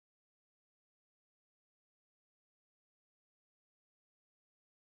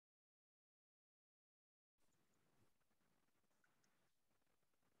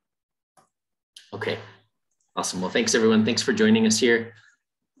Okay, awesome. Well, thanks everyone. Thanks for joining us here.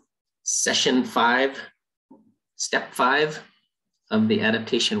 Session 5, step 5 of the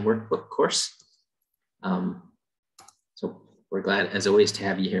adaptation workbook course. So we're glad as always to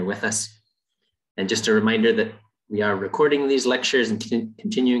have you here with us. And just a reminder that we are recording these lectures and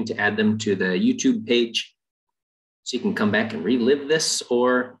continuing to add them to the YouTube page. So you can come back and relive this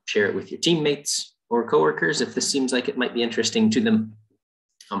or share it with your teammates or coworkers if this seems like it might be interesting to them.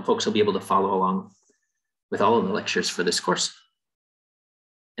 Folks will be able to follow along with all of the lectures for this course.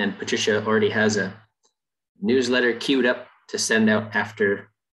 And Patricia already has a newsletter queued up to send out after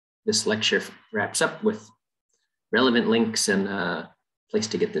this lecture wraps up with relevant links and a place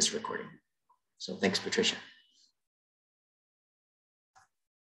to get this recording. So thanks, Patricia.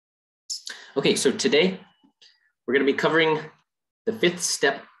 Okay, so today we're going to be covering the 5th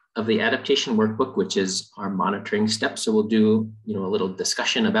step of the adaptation workbook, which is our monitoring step. So we'll do, a little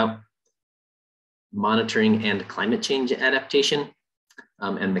discussion about monitoring and climate change adaptation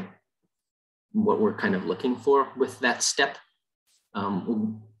and what we're kind of looking for with that step.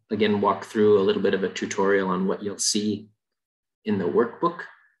 We'll again walk through a little bit of a tutorial on what you'll see in the workbook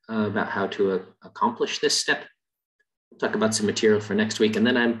about how to accomplish this step. We'll talk about some material for next week, and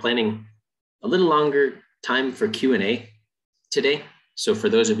then I'm planning a little longer time for Q&A today. So for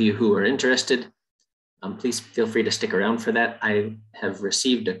those of you who are interested, please feel free to stick around for that. I have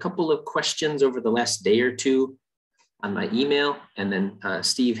received a couple of questions over the last day or two on my email, and then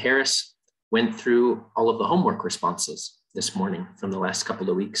Steve Harris went through all of the homework responses this morning from the last couple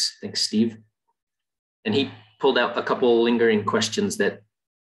of weeks. Thanks, Steve. And he pulled out a couple lingering questions that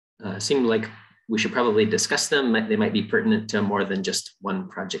seemed like we should probably discuss them. They might be pertinent to more than just one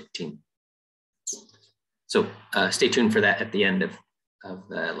project team. So stay tuned for that at the end of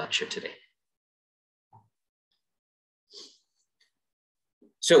the lecture today.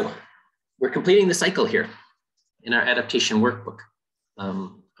 So we're completing the cycle here in our adaptation workbook.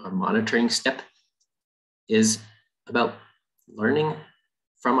 Our monitoring step is about learning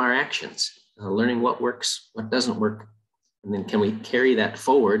from our actions, learning what works, what doesn't work, and then can we carry that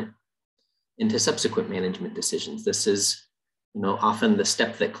forward into subsequent management decisions. This is, often the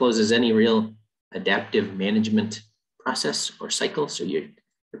step that closes any real adaptive management process or cycle. So you're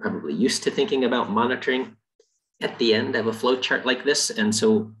probably used to thinking about monitoring at the end of a flow chart like this. And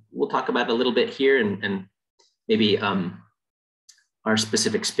so we'll talk about it a little bit here and maybe our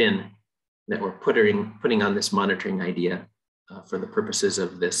specific spin that we're putting on this monitoring idea for the purposes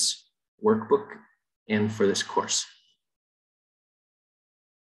of this workbook and for this course.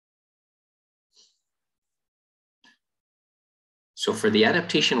 So for the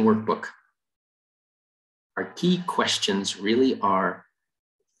adaptation workbook, our key questions really are,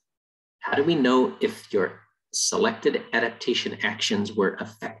 how do we know if your selected adaptation actions were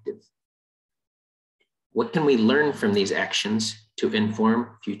effective? What can we learn from these actions to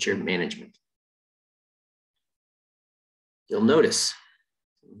inform future management? You'll notice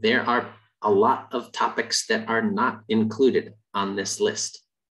there are a lot of topics that are not included on this list.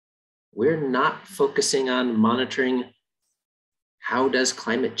 We're not focusing on monitoring how does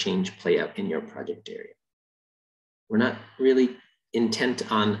climate change play out in your project area. We're not really intent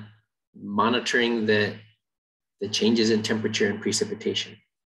on monitoring the changes in temperature and precipitation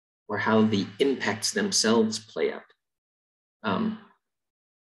or how the impacts themselves play out. And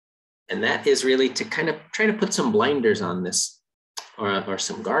that is really to kind of try to put some blinders on this or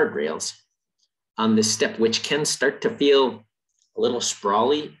some guardrails on this step, which can start to feel a little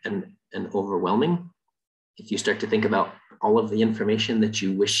sprawly and overwhelming if you start to think about all of the information that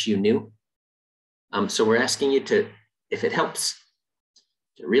you wish you knew. So we're asking you to, if it helps,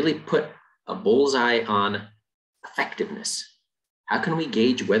 to really put a bullseye on effectiveness. How can we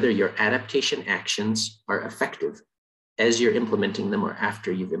gauge whether your adaptation actions are effective as you're implementing them or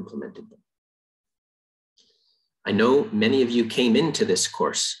after you've implemented them? I know many of you came into this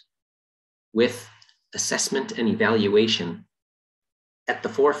course with assessment and evaluation at the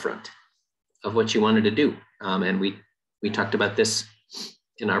forefront of what you wanted to do. And we talked about this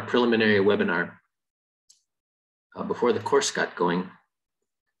in our preliminary webinar before the course got going,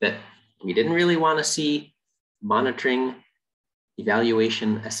 that we didn't really want to see monitoring,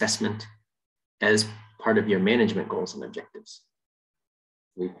 evaluation, assessment as part of your management goals and objectives.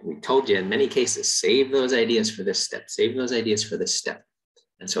 We told you in many cases, save those ideas for this step, save those ideas for this step.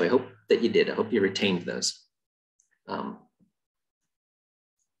 And so I hope that you did. I hope you retained those.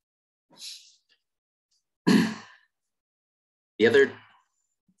 The other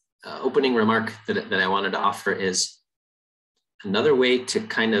opening remark that I wanted to offer is another way to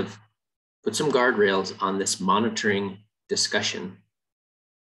kind of put some guardrails on this monitoring discussion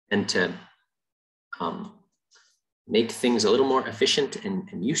and to make things a little more efficient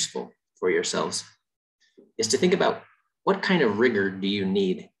and useful for yourselves is to think about what kind of rigor do you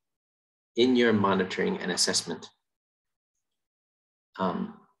need in your monitoring and assessment.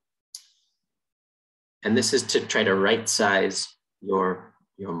 And this is to try to right size your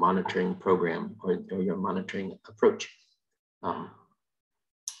monitoring program or your monitoring approach.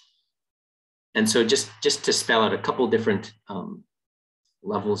 And so just to spell out a couple different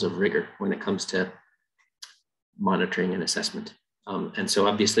levels of rigor when it comes to monitoring and assessment. And so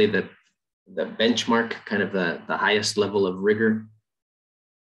obviously the benchmark, kind of the highest level of rigor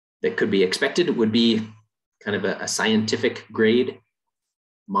that could be expected would be kind of a scientific grade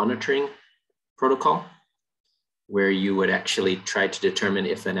monitoring protocol, where you would actually try to determine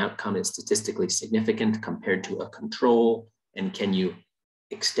if an outcome is statistically significant compared to a control, and can you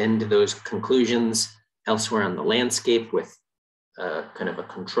extend those conclusions elsewhere on the landscape with kind of a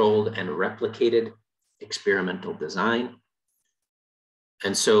controlled and replicated experimental design.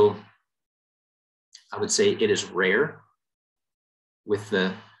 And so I would say it is rare with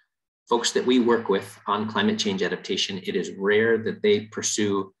the folks that we work with on climate change adaptation, it is rare that they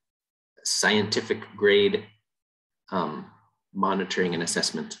pursue scientific grade monitoring and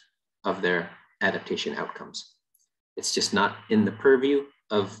assessment of their adaptation outcomes. It's just not in the purview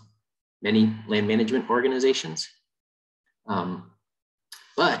of many land management organizations.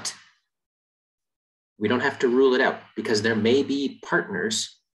 But we don't have to rule it out, because there may be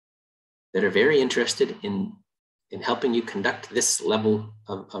partners that are very interested in helping you conduct this level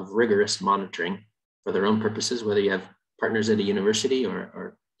of rigorous monitoring for their own purposes, whether you have partners at a university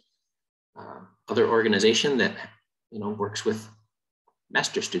or other organization that works with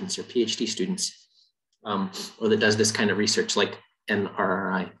master's students or PhD students, or that does this kind of research like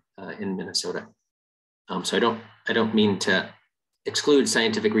NRRI in Minnesota. So I don't mean to exclude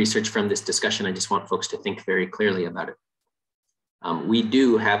scientific research from this discussion. I just want folks to think very clearly about it. We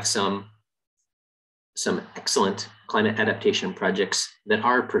do have some excellent climate adaptation projects that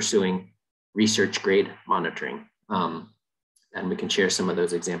are pursuing research grade monitoring. And we can share some of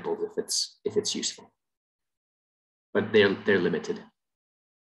those examples if it's useful. But they're limited.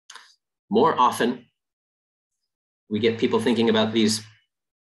 More often, we get people thinking about these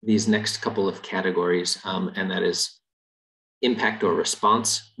next couple of categories, and that is impact or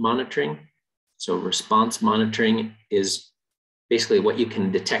response monitoring. So response monitoring is basically what you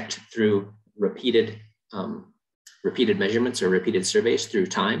can detect through repeated measurements or repeated surveys through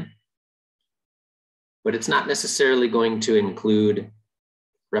time. But it's not necessarily going to include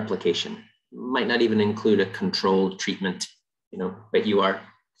replication. It might not even include a controlled treatment, but you are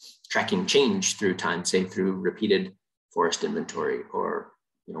tracking change through time, say through repeated forest inventory or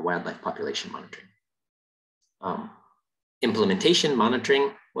wildlife population monitoring. Implementation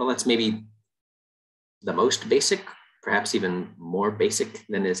monitoring, well, that's maybe the most basic, perhaps even more basic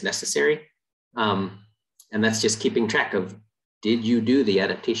than is necessary. And that's just keeping track of, did you do the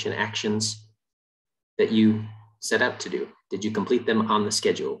adaptation actions that you set out to do? Did you complete them on the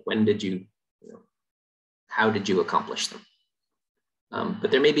schedule? When did you, how did you accomplish them? But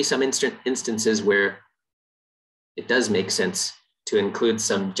there may be some instances where it does make sense to include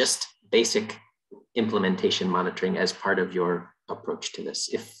some just basic implementation monitoring as part of your approach to this.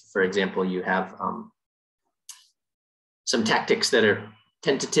 If, for example, you have some tactics that are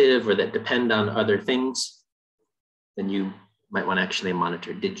tentative or that depend on other things, then you might want to actually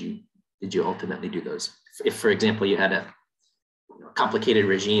monitor, did you ultimately do those? If, for example, you had a complicated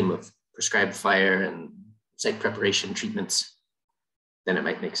regime of prescribed fire and site preparation treatments, then it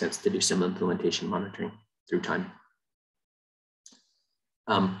might make sense to do some implementation monitoring through time.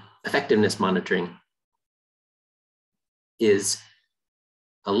 Effectiveness monitoring is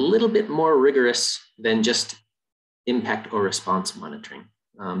a little bit more rigorous than just impact or response monitoring,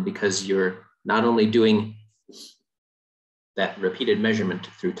 because you're not only doing that repeated measurement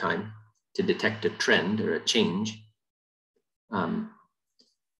through time to detect a trend or a change,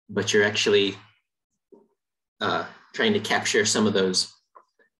 but you're actually trying to capture some of those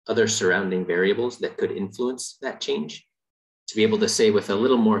other surrounding variables that could influence that change, to be able to say with a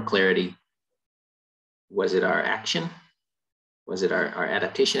little more clarity, was it our action? Was it our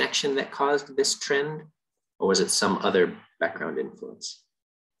adaptation action that caused this trend? Or was it some other background influence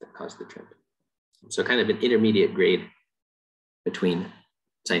that caused the trend? So kind of an intermediate grade between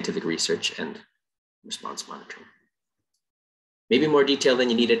scientific research and response monitoring. Maybe more detail than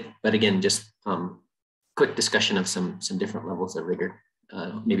you needed, but again, just quick discussion of some different levels of rigor,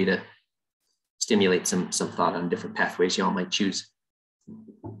 maybe to stimulate some thought on different pathways y'all might choose.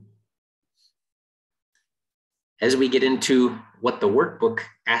 As we get into what the workbook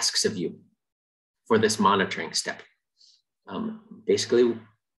asks of you for this monitoring step. Basically,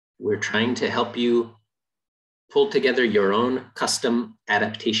 we're trying to help you pull together your own custom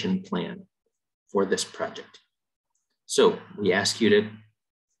adaptation plan for this project. So we ask you to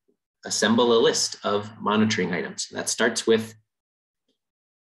assemble a list of monitoring items. That starts with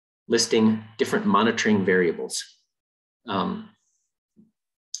listing different monitoring variables. And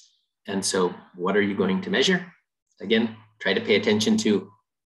so what are you going to measure? Again, try to pay attention to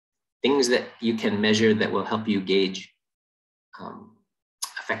things that you can measure that will help you gauge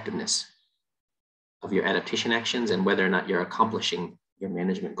effectiveness of your adaptation actions and whether or not you're accomplishing your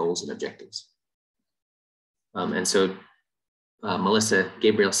management goals and objectives. And so Melissa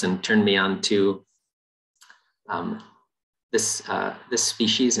Gabrielson turned me on to this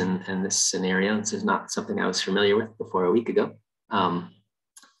species and this scenario. This is not something I was familiar with before a week ago.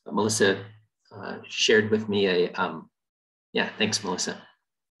 But Melissa shared with me a, yeah, thanks, Melissa.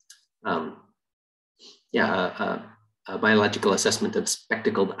 A biological assessment of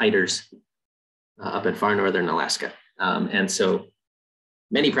spectacled eiders up in far northern Alaska. And so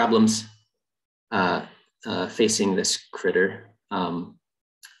many problems facing this critter.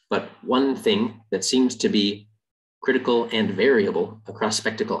 But one thing that seems to be critical and variable across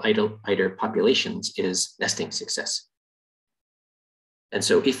spectacled eider populations is nesting success. And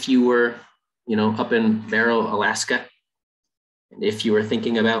so if you were, up in Barrow, Alaska, and if you were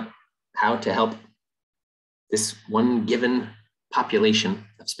thinking about how to help this one given population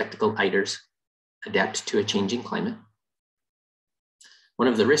of spectacled eiders adapt to a changing climate, one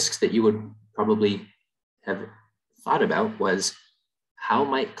of the risks that you would probably have thought about was how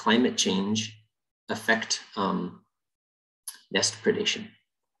might climate change affect nest predation?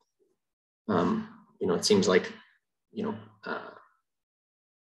 It seems like,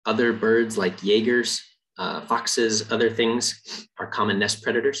 other birds like Jaegers, foxes, other things are common nest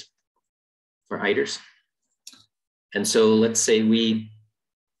predators for eiders. And so let's say we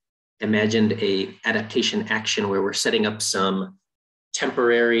imagined a adaptation action where we're setting up some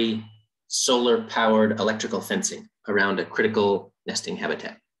temporary solar-powered electrical fencing around a critical nesting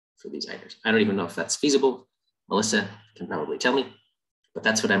habitat for these eiders. I don't even know if that's feasible. Melissa can probably tell me, but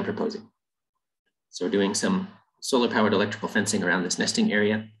that's what I'm proposing. So we're doing some solar-powered electrical fencing around this nesting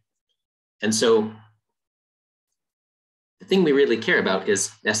area. And so the thing we really care about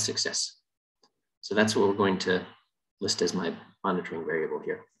is nest success. So that's what we're going to list as my monitoring variable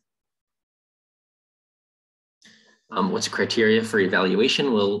here. What's the criteria for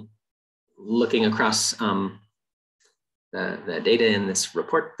evaluation? Well, looking across the data in this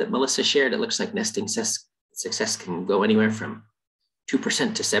report that Melissa shared, it looks like nesting success can go anywhere from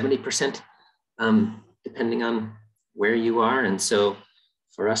 2% to 70%, depending on where you are. And so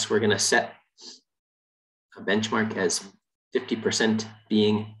for us, we're going to set a benchmark as 50%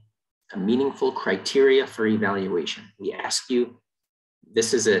 being a meaningful criteria for evaluation. We ask you,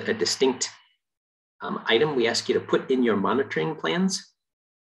 this is a distinct item we ask you to put in your monitoring plans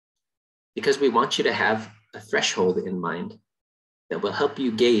because we want you to have a threshold in mind that will help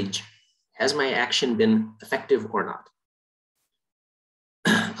you gauge, has my action been effective or not?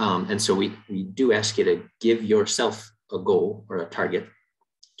 And so we do ask you to give yourself a goal or a target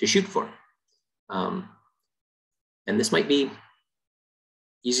to shoot for. And this might be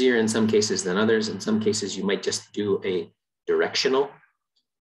easier in some cases than others. In some cases, you might just do a directional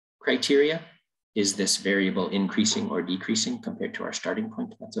criteria. Is this variable increasing or decreasing compared to our starting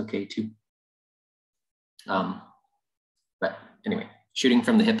point? That's okay too. But anyway, shooting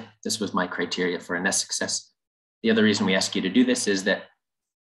from the hip, this was my criteria for a nest success. The other reason we ask you to do this is that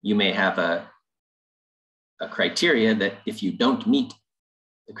you may have a criteria that if you don't meet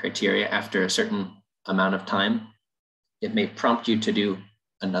the criteria after a certain amount of time, it may prompt you to do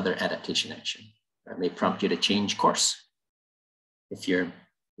another adaptation action, or it may prompt you to change course. If you're,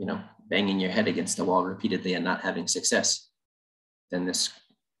 banging your head against the wall repeatedly and not having success, then this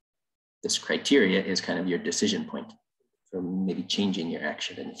criteria is kind of your decision point for maybe changing your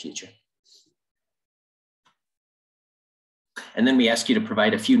action in the future. And then we ask you to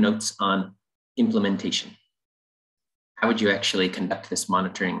provide a few notes on implementation. How would you actually conduct this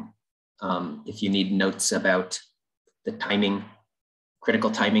monitoring? If you need notes about the timing,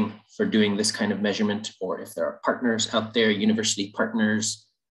 critical timing for doing this kind of measurement, or if there are partners out there, university partners,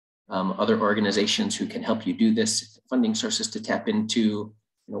 other organizations who can help you do this, funding sources to tap into,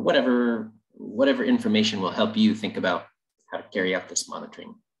 whatever information will help you think about how to carry out this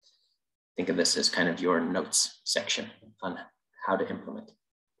monitoring. Think of this as kind of your notes section on how to implement.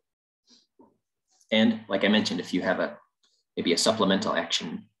 And like I mentioned, if you have maybe a supplemental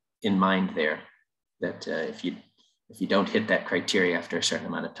action in mind there, that if you don't hit that criteria after a certain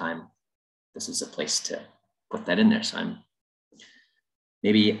amount of time, this is a place to put that in there. So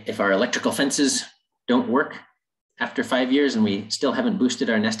maybe if our electrical fences don't work after 5 years and we still haven't boosted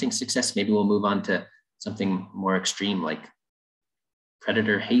our nesting success, maybe we'll move on to something more extreme like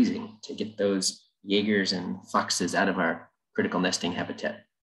predator hazing to get those Jaegers and foxes out of our critical nesting habitat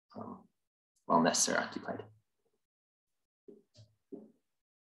while nests are occupied.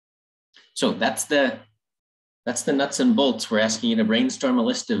 So that's the nuts and bolts. We're asking you to brainstorm a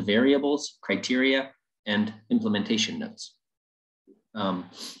list of variables, criteria, and implementation notes. And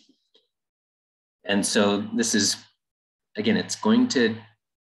so this is, again, it's going to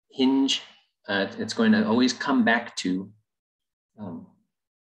hinge, it's going to always come back to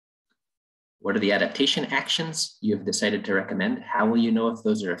what are the adaptation actions you have decided to recommend? How will you know if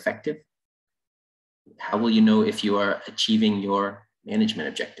those are effective? How will you know if you are achieving your management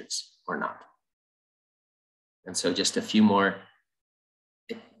objectives or not? And so just a few more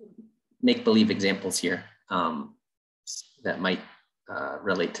make-believe examples here that might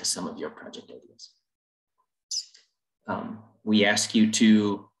relate to some of your project ideas. We ask you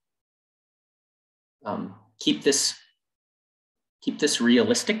to keep this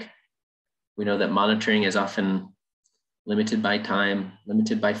realistic. We know that monitoring is often limited by time,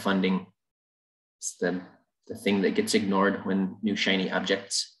 limited by funding. It's the thing that gets ignored when new shiny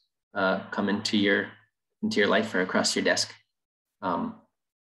objects come into your life or across your desk. But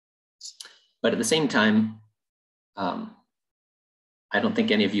at the same time, I don't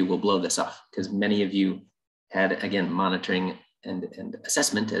think any of you will blow this off because many of you had, again, monitoring and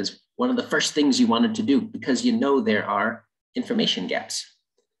assessment as one of the first things you wanted to do because you know there are information gaps.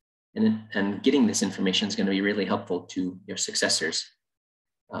 And getting this information is going to be really helpful to your successors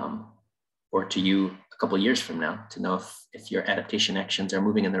or to you a couple of years from now to know if your adaptation actions are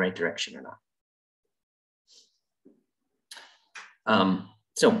moving in the right direction or not.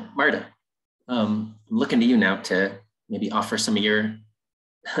 So Marta, I'm looking to you now to maybe offer some of your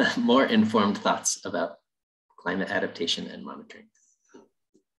more informed thoughts about climate adaptation and monitoring.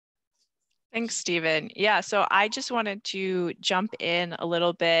 Thanks, Stephen. Yeah, so I just wanted to jump in a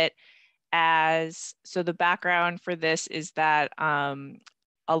little bit so the background for this is that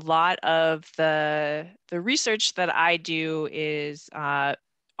a lot of the research that I do is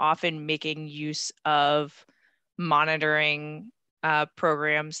often making use of monitoring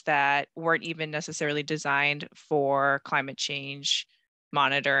programs that weren't even necessarily designed for climate change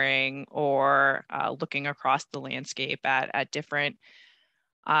monitoring or looking across the landscape at different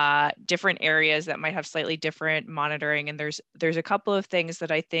areas that might have slightly different monitoring. And there's a couple of things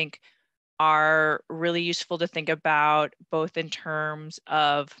that I think are really useful to think about, both in terms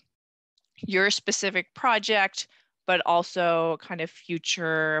of your specific project, but also kind of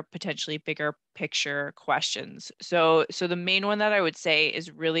future, potentially bigger picture questions. So the main one that I would say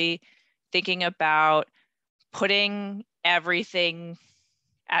is really thinking about putting everything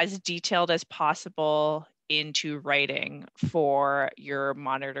as detailed as possible into writing for your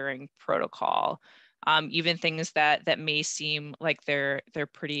monitoring protocol. Even things that may seem like they're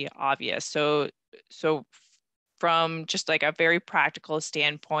pretty obvious. So from just like a very practical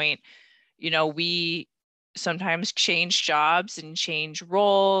standpoint, we sometimes change jobs and change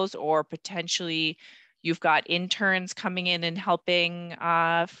roles, or potentially you've got interns coming in and helping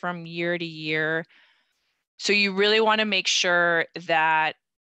from year to year. So you really want to make sure that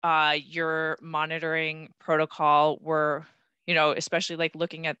your monitoring protocol were, especially like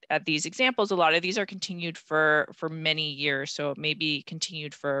looking at these examples, a lot of these are continued for many years. So it may be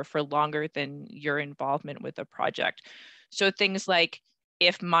continued for longer than your involvement with the project. So things like,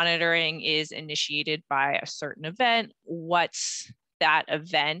 if monitoring is initiated by a certain event, what's that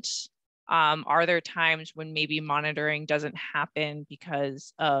event? Are there times when maybe monitoring doesn't happen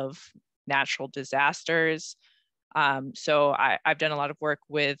because of natural disasters? So I've done a lot of work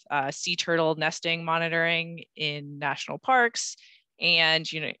with sea turtle nesting monitoring in national parks. And,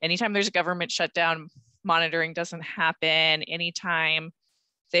 anytime there's a government shutdown, monitoring doesn't happen. Anytime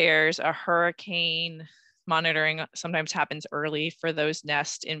there's a hurricane, monitoring sometimes happens early for those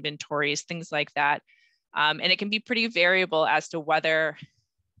nest inventories, things like that. And it can be pretty variable as to whether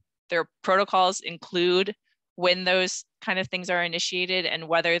their protocols include when those kind of things are initiated, and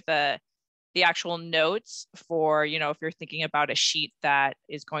whether the actual notes for, if you're thinking about a sheet that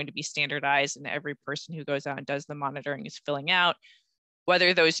is going to be standardized and every person who goes out and does the monitoring is filling out,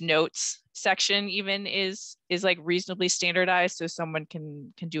 whether those notes section even is like reasonably standardized so someone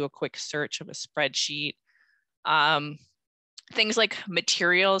can do a quick search of a spreadsheet. Things like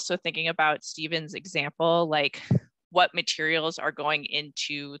materials. So thinking about Stephen's example, like what materials are going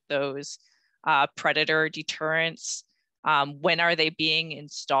into those predator deterrents? When are they being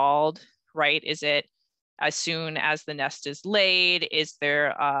installed? right? Is it as soon as the nest is laid? Is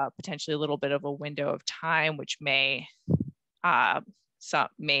there potentially a little bit of a window of time, which may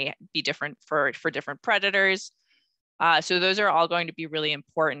be different for different predators? So those are all going to be really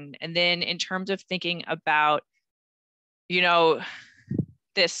important. And then in terms of thinking about, you know,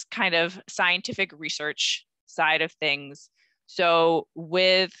 this kind of scientific research side of things. So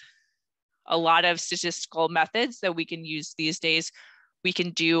with a lot of statistical methods that we can use these days, we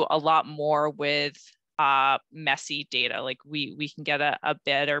can do a lot more with messy data. Like we can get a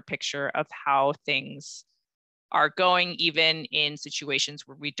better picture of how things are going, even in situations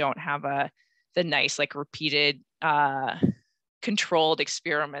where we don't have the nice, like repeated controlled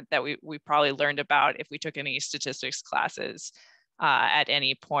experiment that we probably learned about if we took any statistics classes at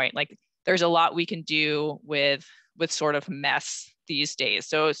any point. Like there's a lot we can do with sort of mess these days.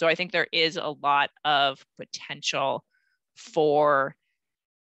 So I think there is a lot of potential for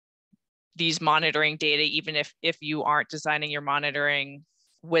these monitoring data, even if you aren't designing your monitoring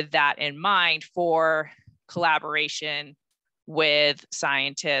with that in mind, for collaboration with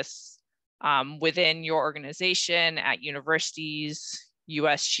scientists within your organization, at universities,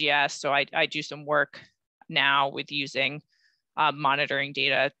 USGS. So I do some work now with using monitoring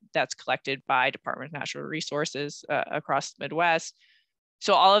data that's collected by Department of Natural Resources across the Midwest.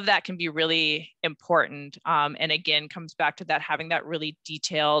 So all of that can be really important. And again, comes back to that, having that really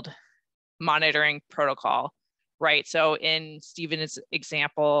detailed monitoring protocol, right? So in Stephen's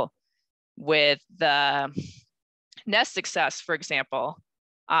example with the nest success, for example,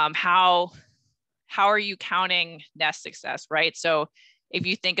 how are you counting nest success, right? So if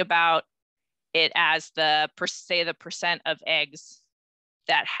you think about it as say the percent of eggs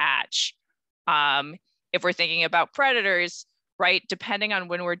that hatch, if we're thinking about predators, right, depending on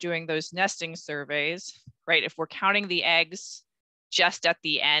when we're doing those nesting surveys, right, if we're counting the eggs just at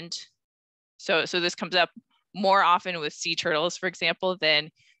the end, so this comes up more often with sea turtles, for example, than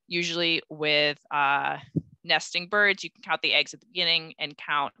usually with nesting birds. You can count the eggs at the beginning and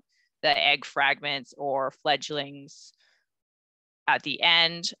count the egg fragments or fledglings at the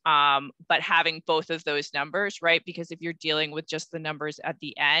end, but having both of those numbers, right? Because if you're dealing with just the numbers at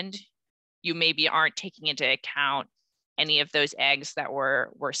the end, you maybe aren't taking into account any of those eggs that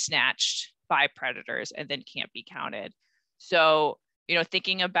were snatched by predators and then can't be counted. So,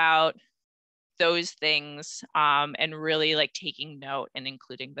 thinking about those things and really like taking note and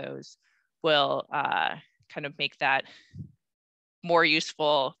including those will kind of make that more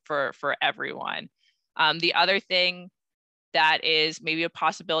useful for everyone. The other thing that is maybe a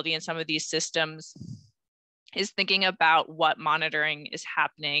possibility in some of these systems is thinking about what monitoring is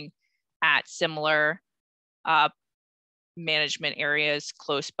happening at similar management areas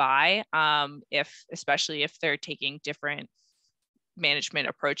close by, especially if they're taking different management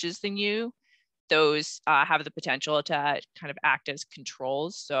approaches than you. Those have the potential to kind of act as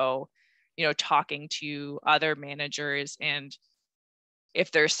controls. So, talking to other managers, and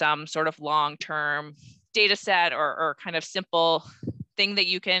if there's some sort of long-term data set or kind of simple thing that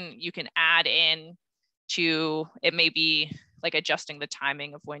you can add in to, it may be like adjusting the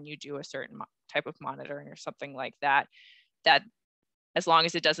timing of when you do a certain type of monitoring or something like that, that as long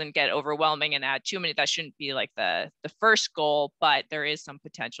as it doesn't get overwhelming and add too many, that shouldn't be like the first goal, but there is some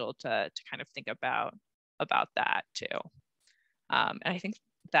potential to kind of think about that too. And I think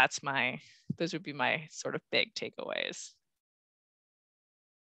those would be my sort of big takeaways.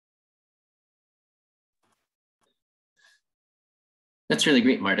 That's really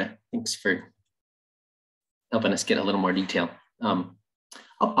great, Marta. Thanks for helping us get a little more detail. I'll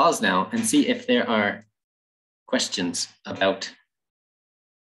pause now and see if there are questions about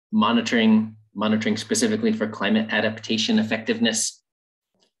monitoring specifically for climate adaptation effectiveness.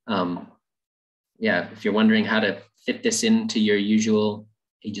 Yeah, if you're wondering how to fit this into your usual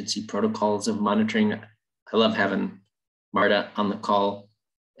agency protocols of monitoring, I love having Marta on the call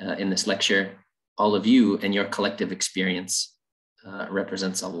in this lecture. All of you and your collective experience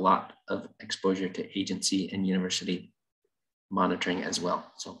represents a lot of exposure to agency and university monitoring as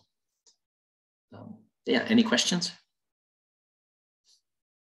well. So yeah, any questions?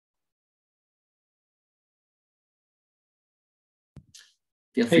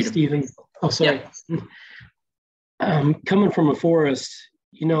 Feel free Hey, Stephen. Oh, sorry. Yeah. Coming from a forest,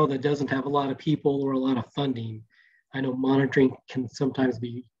 that doesn't have a lot of people or a lot of funding, I know monitoring can sometimes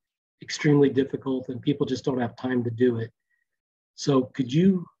be extremely difficult and people just don't have time to do it. So could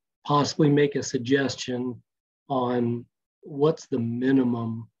you possibly make a suggestion on what's the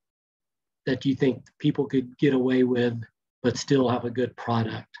minimum that you think people could get away with, but still have a good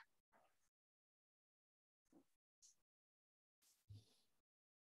product?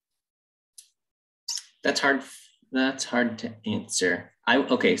 That's hard. That's hard to answer.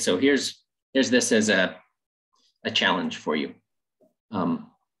 Okay, so here's this as a challenge for you.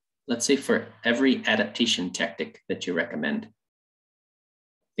 Let's say for every adaptation tactic that you recommend, I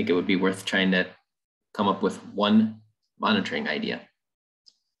think it would be worth trying to come up with one monitoring idea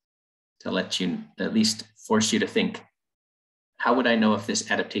to let you at least force you to think, how would I know if this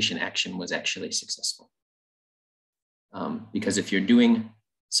adaptation action was actually successful? Because if you're doing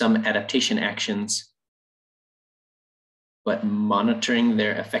some adaptation actions, but monitoring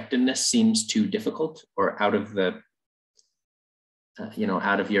their effectiveness seems too difficult or out of the,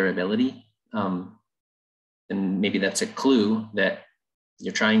 out of your ability, then maybe that's a clue that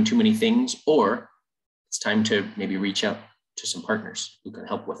you're trying too many things, or it's time to maybe reach out to some partners who can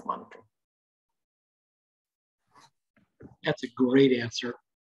help with monitoring. That's a great answer.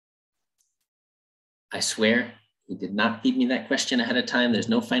 I swear he did not feed me that question ahead of time. There's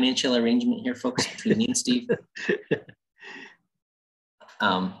no financial arrangement here, folks, between me and Steve.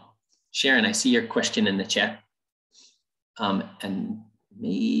 Sharon, I see your question in the chat. And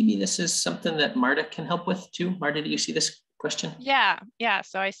maybe this is something that Marta can help with too. Marta, do you see this question? Yeah,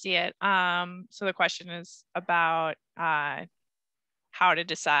 so I see it. So the question is about how to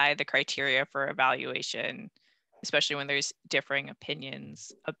decide the criteria for evaluation, especially when there's differing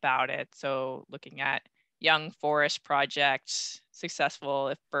opinions about it. So looking at young forest project, successful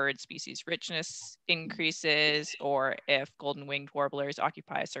if bird species richness increases, or if golden winged warblers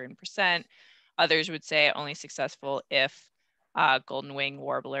occupy a certain percent. Others would say only successful if golden winged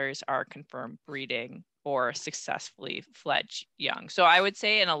warblers are confirmed breeding or successfully fledged young. So I would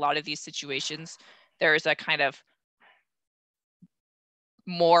say in a lot of these situations, there's a kind of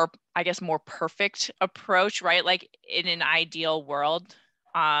more perfect approach, right? Like in an ideal world,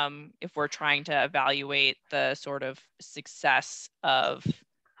 if we're trying to evaluate the sort of success of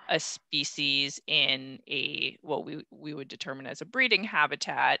a species in what we would determine as a breeding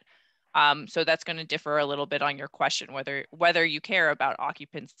habitat. So that's going to differ a little bit on your question, whether you care about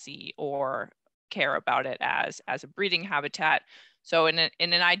occupancy or care about it as a breeding habitat. So in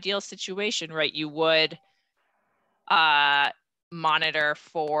an ideal situation, right, you would monitor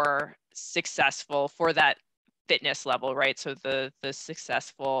for that fitness level, right? So the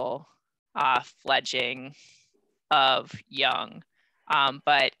successful fledging of young.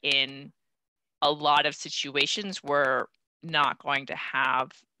 But in a lot of situations, we're not going to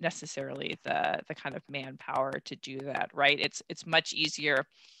have necessarily the kind of manpower to do that, right? It's much easier,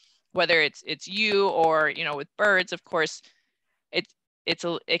 whether it's you or, with birds, of course, it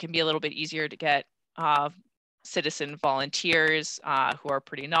can be a little bit easier to get citizen volunteers who are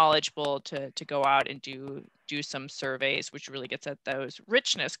pretty knowledgeable to go out and do some surveys, which really gets at those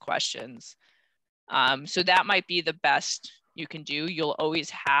richness questions. So that might be the best you can do. You'll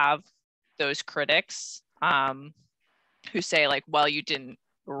always have those critics who say like, well, you didn't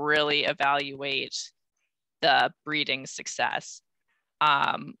really evaluate the breeding success,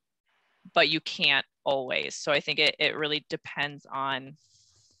 but you can't always. So I think it really depends on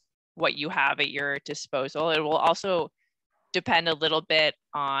what you have at your disposal. It will also depend a little bit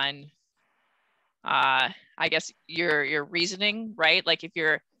on, I guess, your reasoning, right? Like if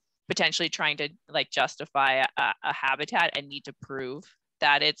you're potentially trying to like justify a habitat and need to prove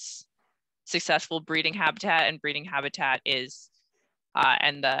that it's successful breeding habitat, and breeding habitat is,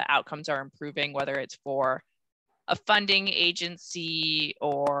 and the outcomes are improving, whether it's for a funding agency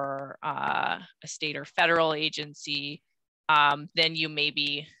or a state or federal agency, then you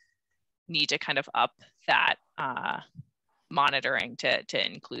maybe need to kind of up that monitoring to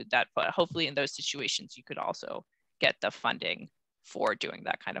include that. But hopefully in those situations, you could also get the funding for doing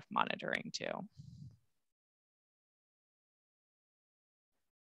that kind of monitoring too.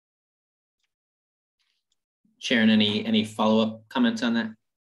 Sharon, any follow-up comments on that?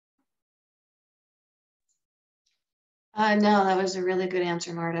 No, that was a really good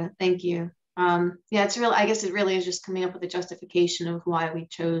answer, Marta. Thank you. Yeah, I guess it really is just coming up with a justification of why we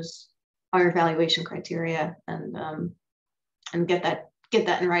chose our evaluation criteria, and get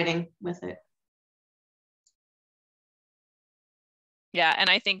that in writing with it. Yeah, and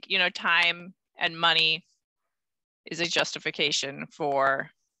I think, time and money is a justification for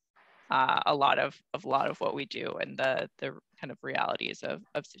a lot of what we do, and the kind of realities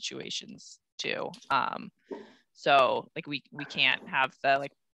of situations too. So like we can't have the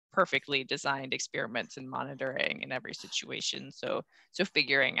like perfectly designed experiments and monitoring in every situation. So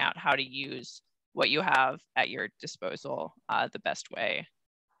figuring out how to use what you have at your disposal the best way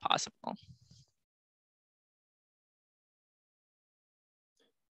possible.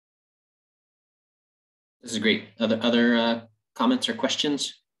 This is great. Other comments or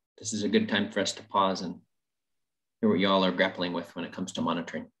questions this is a good time for us to pause and hear what y'all are grappling with when it comes to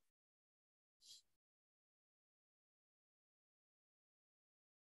monitoring.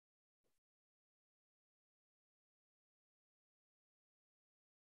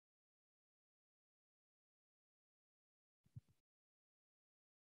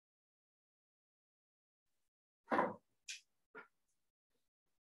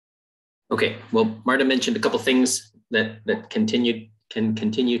 Okay, well, Marta mentioned a couple things that can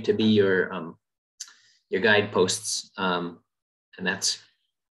continue to be your guideposts, and that's,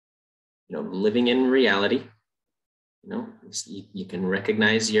 you know, living in reality. You know, you can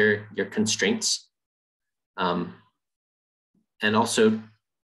recognize your constraints, and also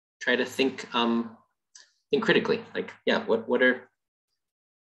try to think critically. Like, yeah,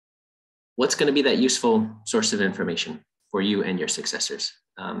 what's going to be that useful source of information for you and your successors?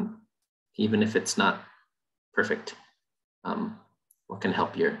 Even if it's not perfect, what can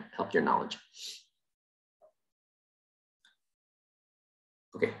help your knowledge?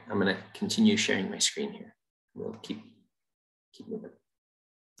 Okay, I'm going to continue sharing my screen here. We'll keep moving.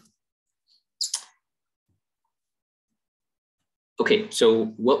 Okay, so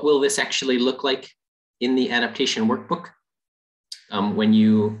what will this actually look like in the adaptation workbook? When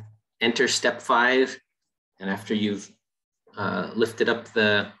you enter step 5, and after you've lifted up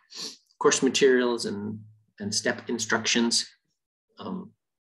the course materials and step instructions,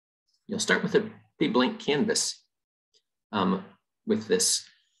 you'll start with a pretty blank canvas with this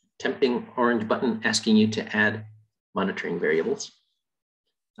tempting orange button asking you to add monitoring variables.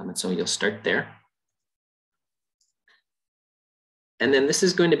 And so you'll start there. And then this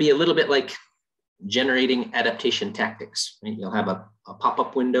is going to be a little bit like generating adaptation tactics, right? You'll have a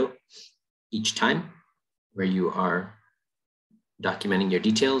pop-up window each time where you are documenting your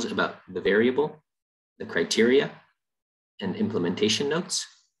details about the variable, the criteria, and implementation notes.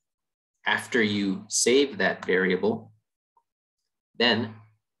 After you save that variable, then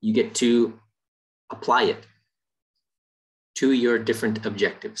you get to apply it to your different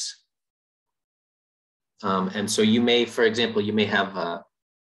objectives. And so you may, for example, you may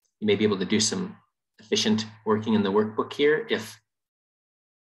be able to do some efficient working in the workbook here if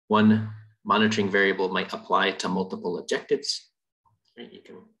one monitoring variable might apply to multiple objectives. Right? You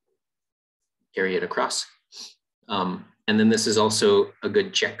can carry it across. And then this is also a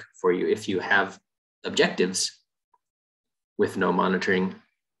good check for you if you have objectives with no monitoring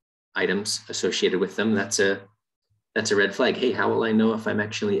items associated with them. That's a red flag. Hey, how will I know if I'm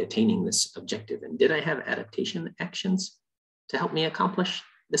actually attaining this objective? And did I have adaptation actions to help me accomplish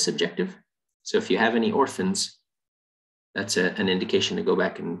this objective? So if you have any orphans, that's an indication to go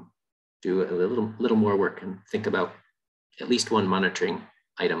back and do a little more work and think about at least one monitoring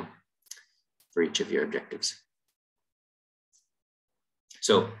item for each of your objectives.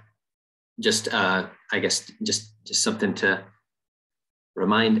 So just, I guess, just something to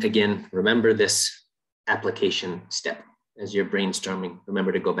remind again, remember this application step as you're brainstorming.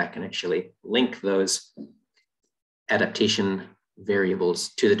 Remember to go back and actually link those adaptation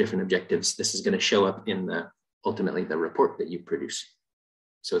variables to the different objectives. This is going to show up in ultimately the report that you produce.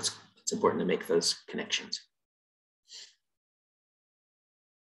 So it's important to make those connections.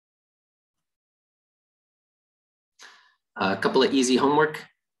 A couple of easy homework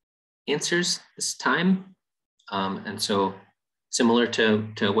answers this time. And so similar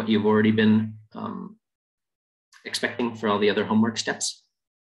to what you've already been expecting for all the other homework steps.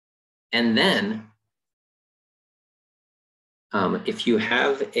 And then if you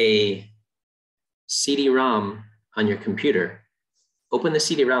have a CD-ROM on your computer, open the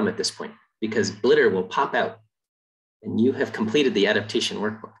CD-ROM at this point because Blitter will pop out and you have completed the adaptation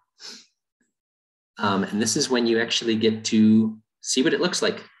workbook. And this is when you actually get to see what it looks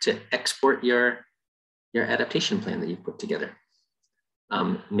like to export your adaptation plan that you've put together.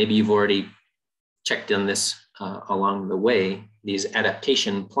 Maybe you've already checked on this along the way. These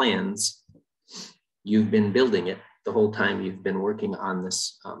adaptation plans, you've been building it the whole time you've been working on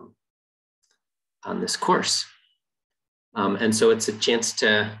this course. And so it's a chance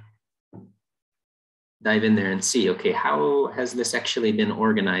to dive in there and see, okay, how has this actually been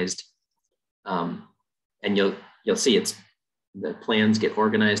organized? And you'll see the plans get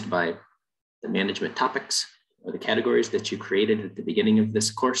organized by the management topics or the categories that you created at the beginning of this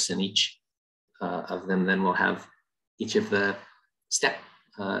course, and each of them then will have each of the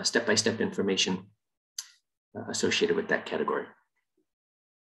step-by-step information associated with that category.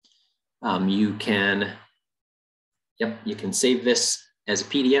 You can save this as a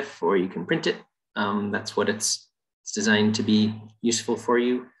PDF or you can print it. That's what it's designed to be useful for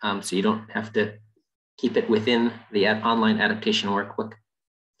you. So you don't have to keep it within the online adaptation workbook.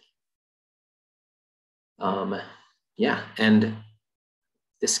 Yeah, and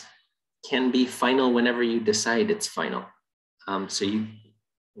this can be final whenever you decide it's final. So you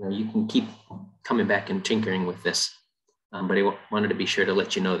can keep coming back and tinkering with this, but I wanted to be sure to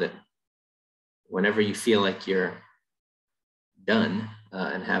let you know that whenever you feel like you're done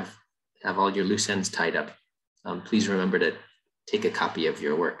and have all your loose ends tied up, please remember to take a copy of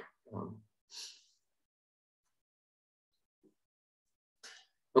your work.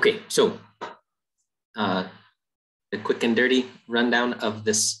 Okay, so a quick and dirty rundown of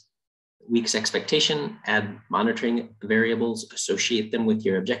this week's expectation: add monitoring variables, associate them with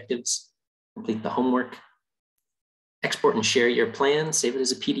your objectives, complete the homework, export and share your plan, save it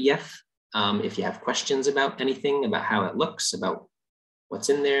as a PDF. If you have questions about anything, about how it looks, about what's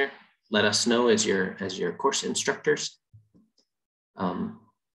in there, let us know as your course instructors.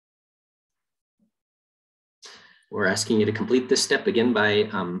 We're asking you to complete this step again by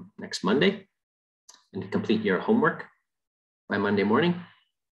next Monday, and to complete your homework by Monday morning.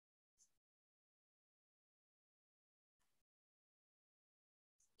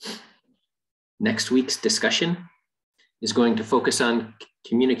 Next week's discussion is going to focus on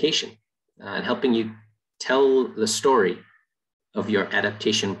communication and helping you tell the story of your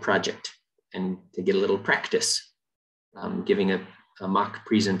adaptation project, and to get a little practice giving a mock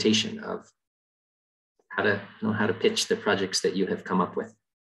presentation of how to pitch the projects that you have come up with.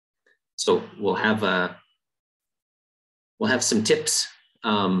 So we'll have some tips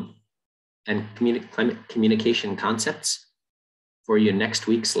and climate communication concepts for you next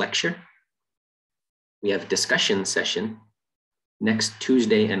week's lecture. We have a discussion session next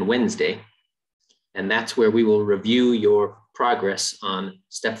Tuesday and Wednesday, and that's where we will review your progress on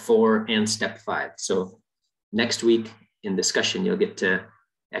step 4 and step 5. So next week in discussion, you'll get to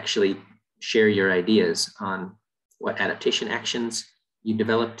actually share your ideas on what adaptation actions you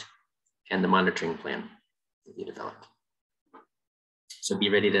developed and the monitoring plan that you developed. So be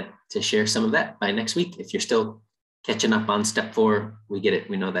ready to share some of that by next week. If you're still catching up on step 4, we get it.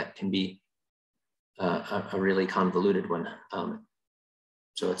 We know that can be a really convoluted one.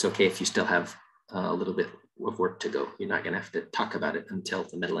 So it's okay if you still have a little bit of work to go. You're not going to have to talk about it until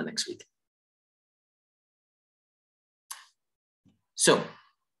the middle of next week. So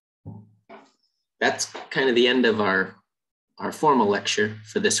that's kind of the end of our formal lecture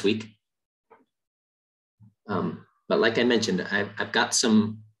for this week. But like I mentioned, I've got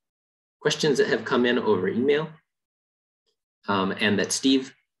some questions that have come in over email and that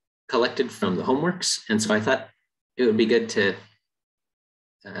Steve collected from the homeworks. And so I thought it would be good to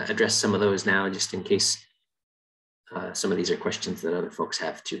address some of those now, just in case some of these are questions that other folks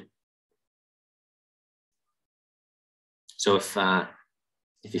have too. So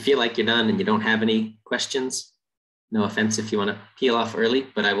if you feel like you're done and you don't have any questions, no offense if you want to peel off early,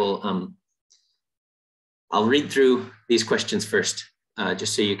 but I will, I'll read through these questions first,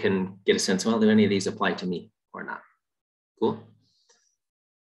 just so you can get a sense, well, do any of these apply to me or not? Cool.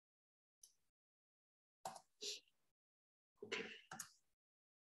 Okay.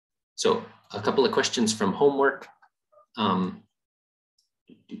 So a couple of questions from homework.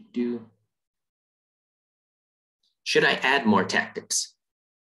 Should I add more tactics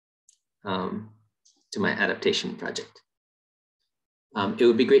to my adaptation project? It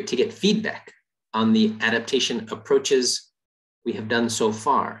would be great to get feedback on the adaptation approaches we have done so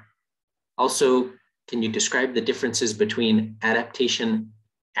far. Also, can you describe the differences between adaptation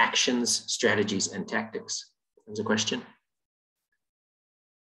actions, strategies, and tactics? There's a question.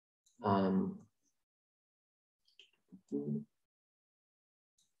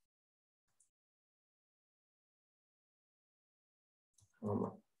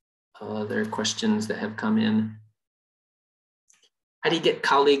 Other questions that have come in. How do you get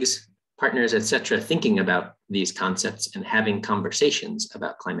colleagues, partners, etc., thinking about these concepts and having conversations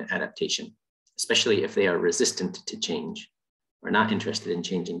about climate adaptation, especially if they are resistant to change or not interested in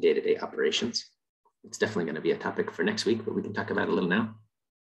changing day-to-day operations? It's definitely going to be a topic for next week, but we can talk about it a little now.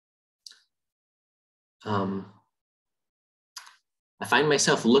 I find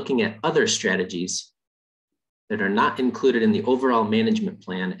myself looking at other strategies that are not included in the overall management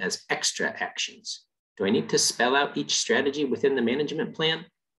plan as extra actions. Do I need to spell out each strategy within the management plan?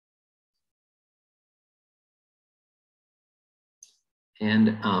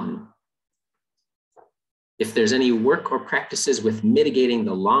 And if there's any work or practices with mitigating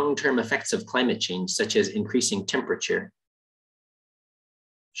the long-term effects of climate change, such as increasing temperature,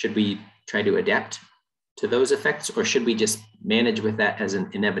 should we try to adapt to those effects, or should we just manage with that as an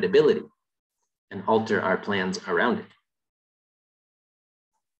inevitability and alter our plans around it?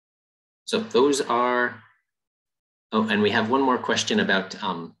 So those are, oh, and we have one more question about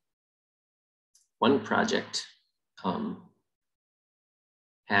one project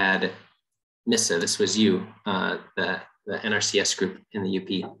had Missa, this was you, the NRCS group in the UP,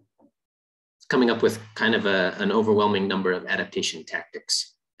 coming up with kind of an overwhelming number of adaptation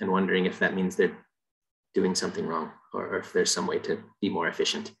tactics and wondering if that means they're doing something wrong or if there's some way to be more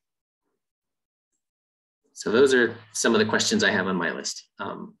efficient. So those are some of the questions I have on my list.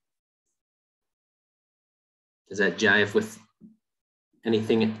 Does that jive with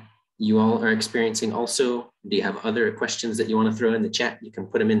anything you all are experiencing also? Do you have other questions that you want to throw in the chat? You can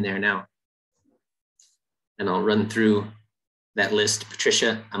put them in there now. And I'll run through that list.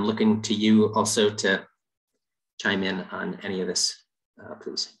 Patricia, I'm looking to you also to chime in on any of this,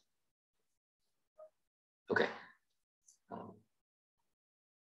 please. Okay.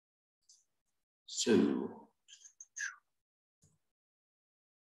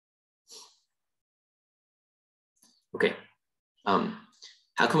 Okay.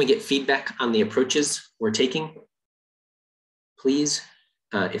 How can we get feedback on the approaches we're taking? Please,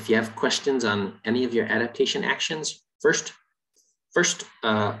 if you have questions on any of your adaptation actions, first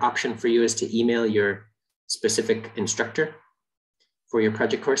option for you is to email your specific instructor for your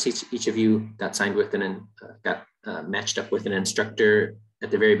project course. Each of you got signed with and got matched up with an instructor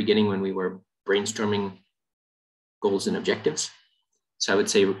at the very beginning when we were brainstorming goals and objectives. So I would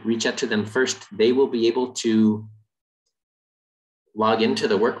say reach out to them first. They will be able to log into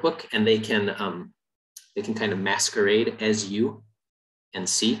the workbook and they can kind of masquerade as you and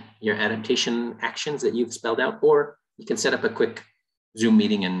see your adaptation actions that you've spelled out, or you can set up a quick Zoom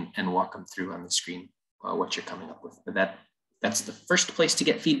meeting and walk them through on the screen what you're coming up with. But that's the first place to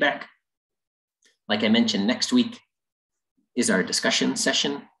get feedback. Like I mentioned, next week is our discussion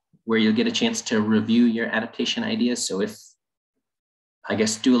session where you'll get a chance to review your adaptation ideas. So I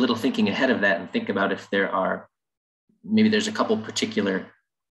guess do a little thinking ahead of that and think about if maybe there's a couple particular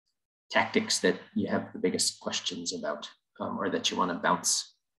tactics that you have the biggest questions about or that you want to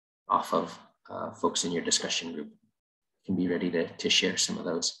bounce off of folks in your discussion group. You can be ready to share some of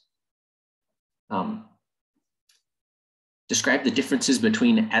those. Describe the differences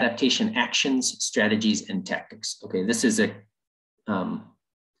between adaptation actions, strategies, and tactics. Okay, this is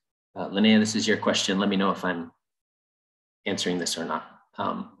Linnea, this is your question. Let me know if I'm answering this or not.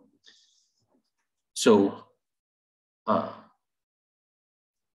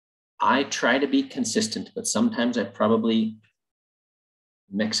 I try to be consistent, but sometimes I probably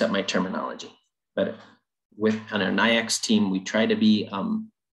mix up my terminology. But on our NIAX team, we try to be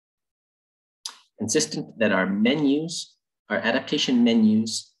consistent that our adaptation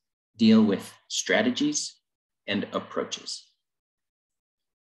menus deal with strategies and approaches.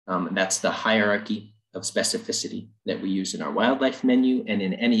 That's the hierarchy of specificity that we use in our wildlife menu and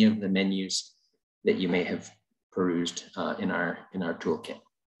in any of the menus that you may have perused in our toolkit.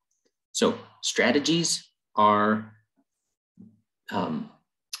 So strategies are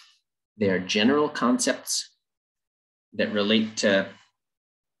they are general concepts that relate to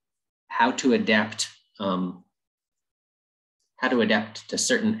how to adapt to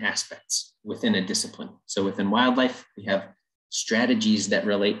certain aspects within a discipline. So within wildlife, we have strategies that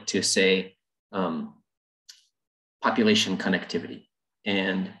relate to, say, population connectivity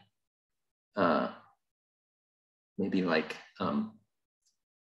and maybe like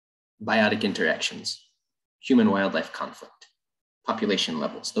biotic interactions, human-wildlife conflict, population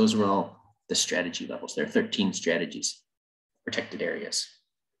levels. Those are all the strategy levels. There are 13 strategies, protected areas.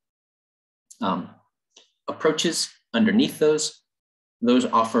 Approaches underneath those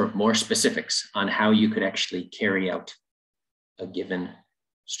offer more specifics on how you could actually carry out a given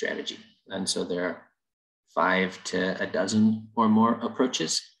strategy. And so there are 5 to a dozen or more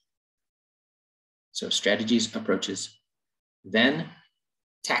approaches. So strategies, approaches, then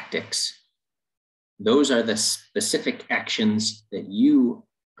tactics. Those are the specific actions that you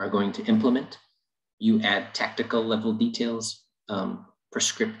are going to implement. You add tactical level details,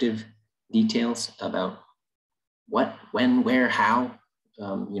 prescriptive details about what, when, where, how.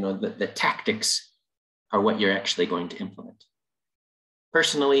 The tactics are what you're actually going to implement.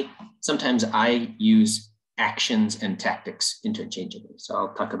 Personally, sometimes I use actions and tactics interchangeably. So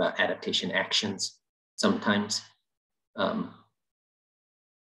I'll talk about adaptation actions sometimes. But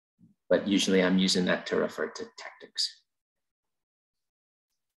usually I'm using that to refer to tactics.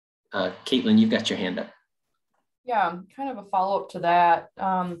 Caitlin, you've got your hand up. Yeah, kind of a follow-up to that.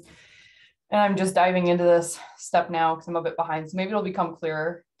 And I'm just diving into this step now because I'm a bit behind, so maybe it'll become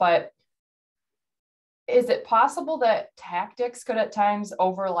clearer. But is it possible that tactics could at times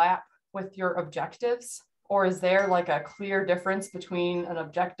overlap with your objectives? Or is there like a clear difference between an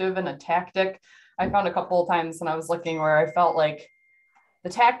objective and a tactic? I found a couple of times when I was looking where I felt like the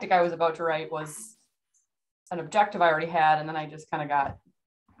tactic I was about to write was an objective I already had, and then I just kind of got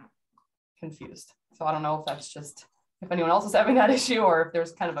confused. So I don't know if that's just, if anyone else is having that issue, or if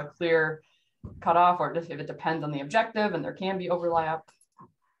there's kind of a clear cutoff, or just if it depends on the objective and there can be overlap.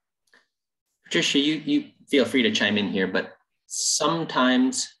 Patricia, you feel free to chime in here, but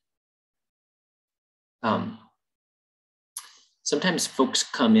sometimes sometimes folks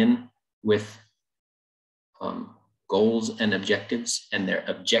come in with goals and objectives, and their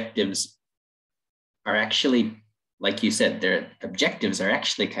objectives are actually, like you said, their objectives are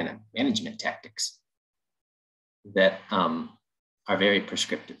actually kind of management tactics that are very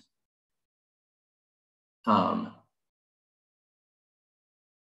prescriptive.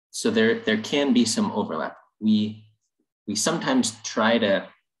 So there can be some overlap. We sometimes try to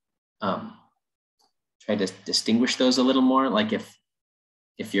distinguish those a little more. Like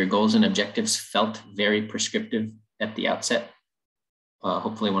if your goals and objectives felt very prescriptive at the outset,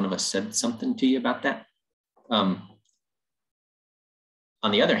 hopefully one of us said something to you about that. On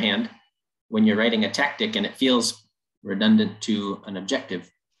the other hand, when you're writing a tactic and it feels redundant to an objective,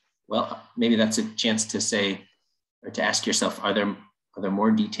 well, maybe that's a chance to say, or to ask yourself, are there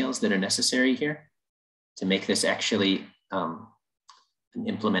more details that are necessary here to make this actually an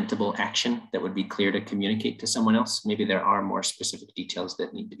implementable action that would be clear to communicate to someone else? Maybe there are more specific details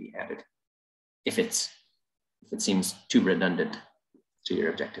that need to be added if it seems too redundant to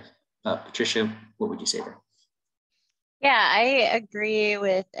your objective. Patricia, what would you say there? Yeah, I agree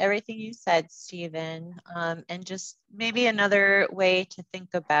with everything you said, Stephen. And just maybe another way to think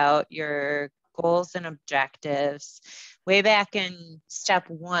about your goals and objectives. Way back in step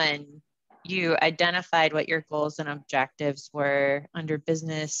 1, you identified what your goals and objectives were under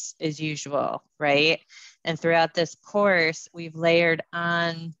business as usual, right? And throughout this course, we've layered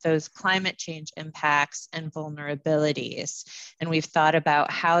on those climate change impacts and vulnerabilities. And we've thought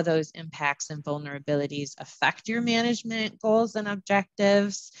about how those impacts and vulnerabilities affect your management goals and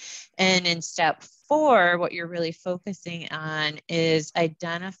objectives. And in step 4, what you're really focusing on is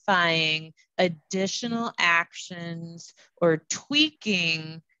identifying additional actions or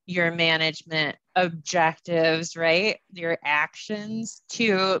tweaking your management objectives, right? Your actions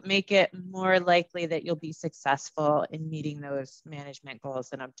to make it more likely that you'll be successful in meeting those management goals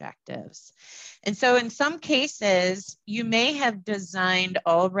and objectives. And so in some cases, you may have designed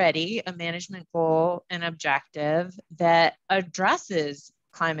already a management goal and objective that addresses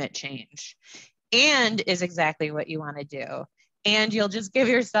climate change and is exactly what you want to do. And you'll just give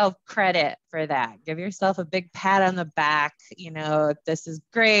yourself credit for that. Give yourself a big pat on the back. You know, this is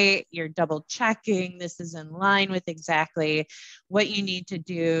great. You're double checking. This is in line with exactly what you need to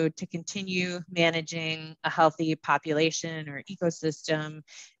do to continue managing a healthy population or ecosystem,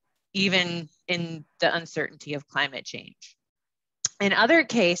 even in the uncertainty of climate change. In other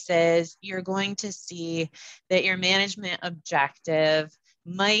cases, you're going to see that your management objective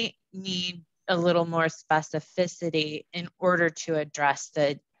might need a little more specificity in order to address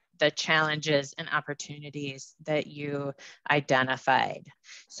the challenges and opportunities that you identified.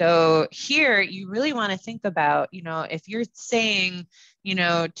 So here you really want to think about, you know, if you're saying, you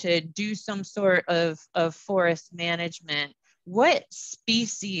know, to do some sort of forest management, what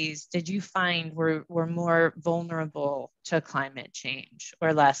species did you find were more vulnerable to climate change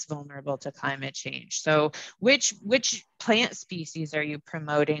or less vulnerable to climate change? So which plant species are you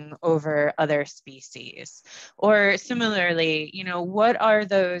promoting over other species? Or similarly, you know, what are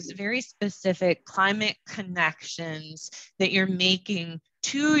those very specific climate connections that you're making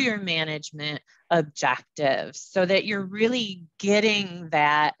to your management objectives so that you're really getting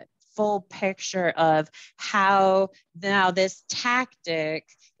that full picture of how now this tactic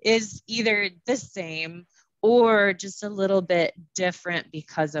is either the same or just a little bit different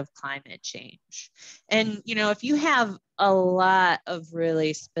because of climate change. And, you know, if you have a lot of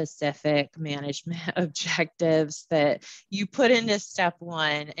really specific management objectives that you put into step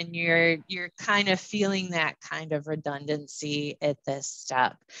 1 and you're kind of feeling that kind of redundancy at this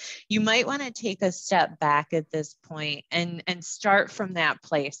step, you might want to take a step back at this point and start from that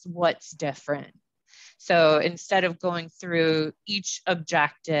place. What's different? So instead of going through each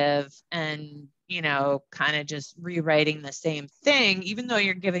objective and, you know, kind of just rewriting the same thing, even though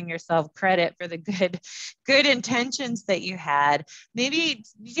you're giving yourself credit for the good intentions that you had, maybe,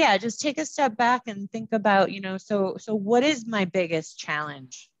 yeah, just take a step back and think about, you know, so what is my biggest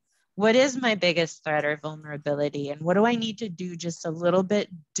challenge? What is my biggest threat or vulnerability? And what do I need to do just a little bit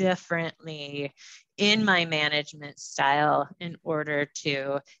differently in my management style in order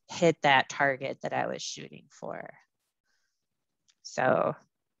to hit that target that I was shooting for? So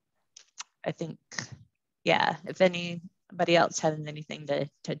I think, yeah, if any anybody else having anything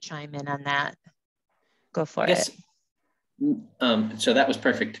to chime in on that? Go for it. So that was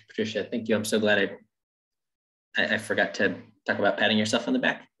perfect, Patricia. Thank you. I'm so glad I forgot to talk about patting yourself on the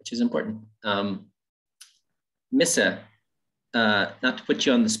back, which is important. Missa, not to put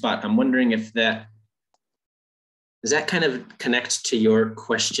you on the spot, I'm wondering if does that kind of connect to your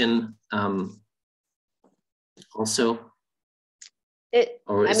question also?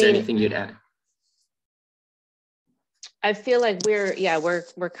 Or is there anything you'd add? I feel like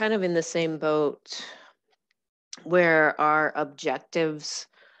we're kind of in the same boat where our objectives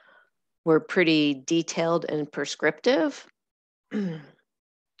were pretty detailed and prescriptive. And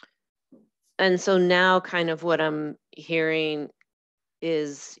so now kind of what I'm hearing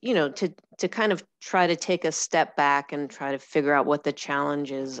is, to kind of try to take a step back and try to figure out what the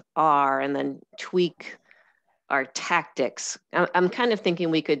challenges are and then tweak our tactics. I'm kind of thinking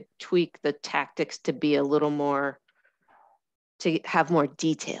we could tweak the tactics to be a little more, to have more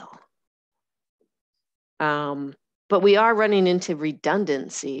detail. But we are running into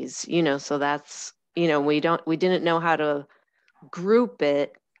redundancies, so that's, we didn't know how to group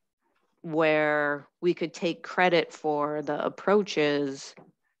it where we could take credit for the approaches,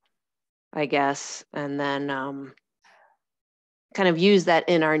 I guess, and then kind of use that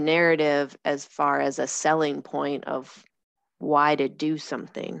in our narrative as far as a selling point of why to do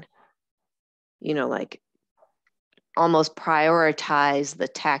something, like almost prioritize the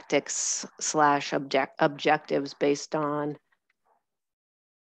tactics / objectives based on,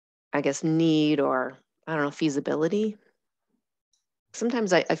 I guess, need or, I don't know, feasibility.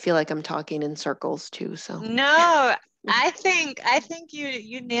 Sometimes I feel like I'm talking in circles too. So no, I think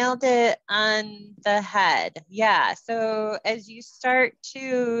you nailed it on the head. Yeah. So as you start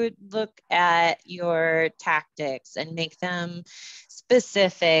to look at your tactics and make them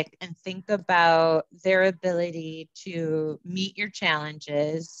specific and think about their ability to meet your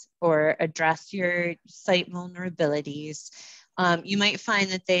challenges or address your site vulnerabilities, you might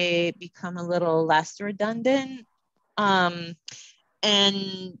find that they become a little less redundant.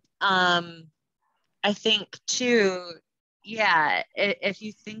 And I think too, if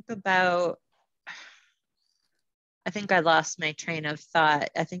you think about, I think I lost my train of thought.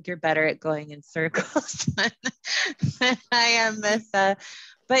 I think you're better at going in circles than I am, Missa.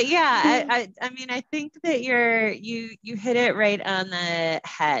 But yeah, I mean, I think that you hit it right on the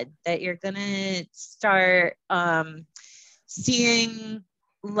head, that you're gonna start seeing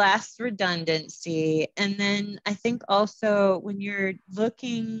less redundancy. And then I think also when you're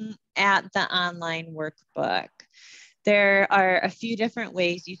looking at the online workbook, there are a few different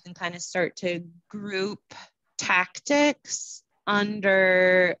ways you can kind of start to group tactics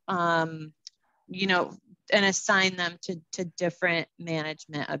under, and assign them to different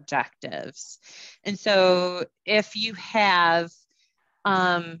management objectives. And so if you have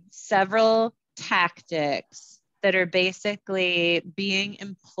several tactics that are basically being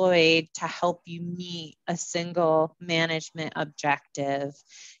employed to help you meet a single management objective,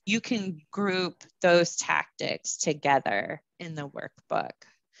 you can group those tactics together in the workbook.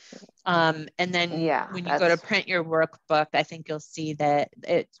 And then when you go to print your workbook, I think you'll see that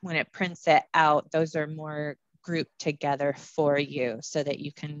when it prints it out, those are more grouped together for you so that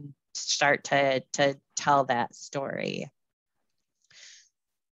you can start to tell that story.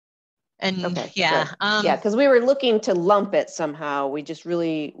 And because we were looking to lump it somehow. We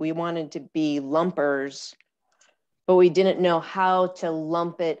wanted to be lumpers, but we didn't know how to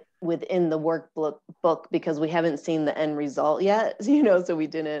lump it within the workbook because we haven't seen the end result yet, so we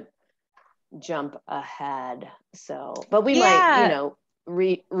didn't jump ahead. So, but we might,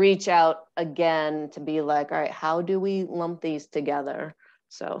 reach out again to be like, all right, how do we lump these together?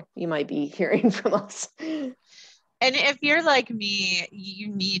 So you might be hearing from us. And if you're like me, you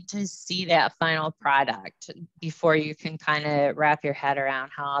need to see that final product before you can kind of wrap your head around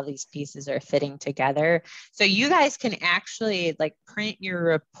how all these pieces are fitting together. So you guys can actually like print your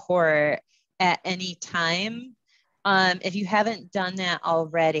report at any time. If you haven't done that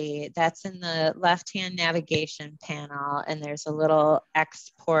already, that's in the left-hand navigation panel, and there's a little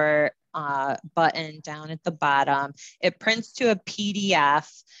export button down at the bottom. It prints to a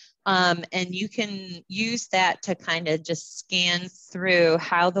PDF. And you can use that to kind of just scan through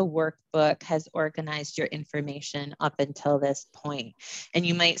how the workbook has organized your information up until this point. And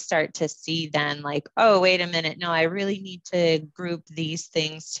you might start to see then like, oh, wait a minute, no, I really need to group these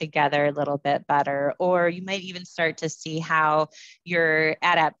things together a little bit better. Or you might even start to see how your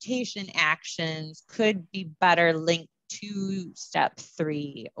adaptation actions could be better linked to step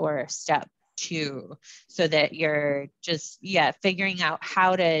 3 or step 2, so that you're just figuring out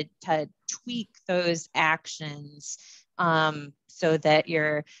how to tweak those actions so that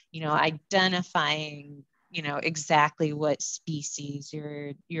you're, identifying, exactly what species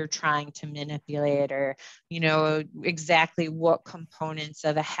you're trying to manipulate, or, exactly what components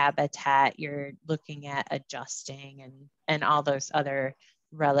of a habitat you're looking at adjusting, and all those other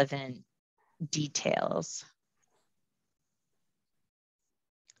relevant details.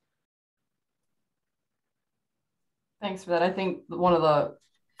 Thanks for that. I think one of the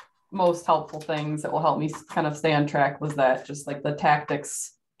most helpful things that will help me kind of stay on track was that just like the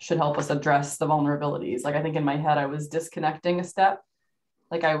tactics should help us address the vulnerabilities. Like I think in my head, I was disconnecting a step.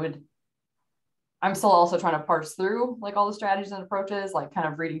 Like I'm still also trying to parse through like all the strategies and approaches, like kind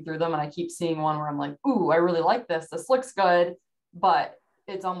of reading through them. And I keep seeing one where I'm like, ooh, I really like this. This looks good, but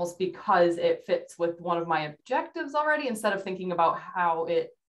it's almost because it fits with one of my objectives already, instead of thinking about how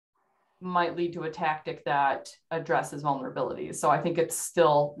it might lead to a tactic that addresses vulnerabilities. So I think it's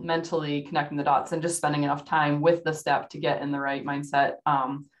still mentally connecting the dots and just spending enough time with the step to get in the right mindset.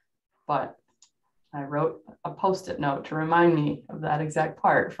 But I wrote a Post-it note to remind me of that exact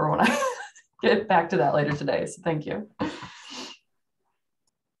part for when I get back to that later today. So thank you. All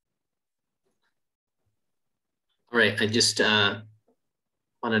right, I just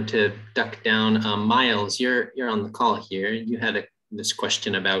wanted to duck down. Miles, you're on the call here. You had this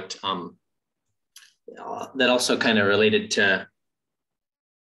question about that also kind of related to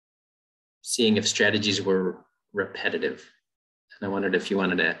seeing if strategies were repetitive. And I wondered if you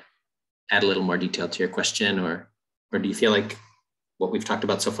wanted to add a little more detail to your question, or do you feel like what we've talked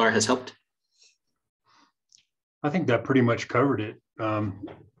about so far has helped? I think that pretty much covered it. I'm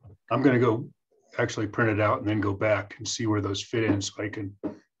going to go actually print it out and then go back and see where those fit in, so I can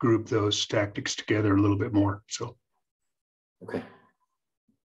group those tactics together a little bit more. So, okay,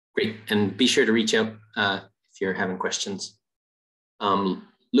 great. And be sure to reach out if you're having questions.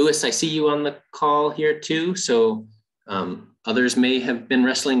 Lewis, I see you on the call here too. So others may have been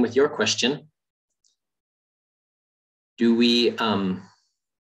wrestling with your question. Do we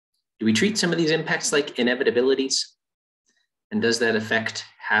treat some of these impacts like inevitabilities? And does that affect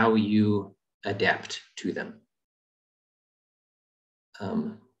how you adapt to them?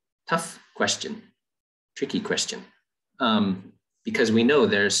 Tough question, tricky question, because we know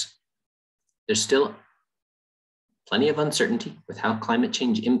there's still plenty of uncertainty with how climate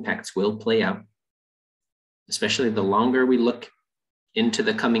change impacts will play out, especially the longer we look into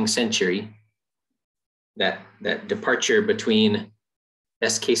the coming century. That departure between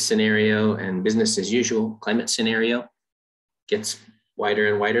best case scenario and business as usual climate scenario gets wider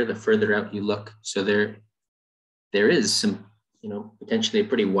and wider the further out you look. So there is some, potentially a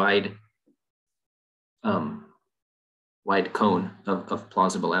pretty wide cone of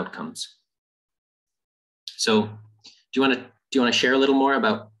plausible outcomes. So do you want to share a little more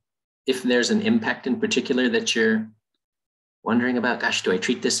about if there's an impact in particular that you're wondering about? Gosh, do I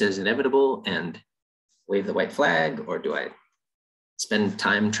treat this as inevitable and wave the white flag, or do I spend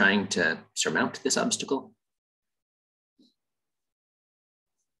time trying to surmount this obstacle?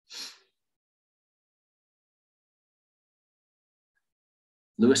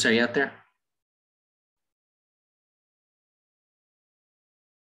 Lewis, are you out there?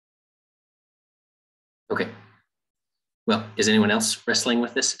 Okay. Well, is anyone else wrestling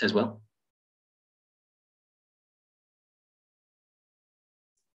with this as well?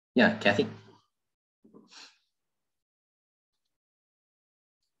 Yeah, Kathy.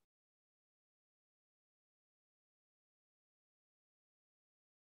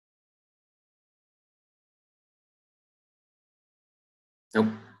 Nope,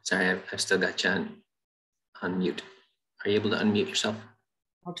 sorry, I've still got you on mute. Are you able to unmute yourself?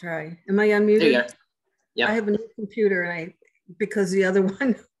 I'll try. Am I unmuted? There you are. Yeah. I have a new computer, and because the other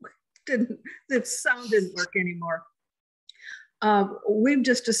one the sound didn't work anymore. We've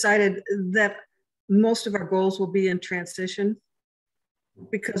just decided that most of our goals will be in transition,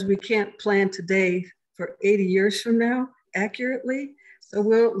 because we can't plan today for 80 years from now accurately. So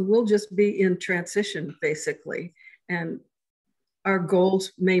we'll just be in transition basically, and our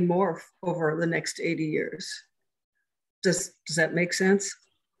goals may morph over the next 80 years. Does that make sense?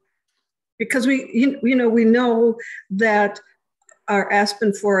 Because we know that our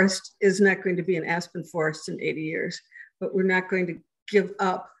aspen forest is not going to be an aspen forest in 80 years, but we're not going to give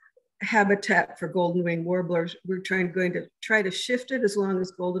up habitat for golden winged warblers. We're going to try to shift it as long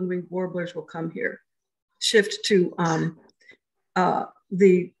as golden winged warblers will come here. Shift to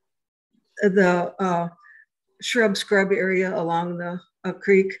the shrub scrub area along the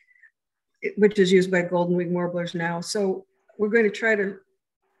creek, which is used by golden winged warblers now. So we're going to try to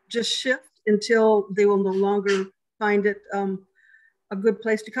just shift until they will no longer find it a good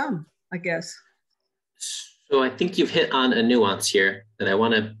place to come, I guess. So I think you've hit on a nuance here that I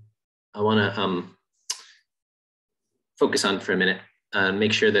want to focus on for a minute.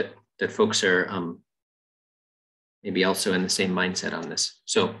 Make sure that folks are maybe also in the same mindset on this.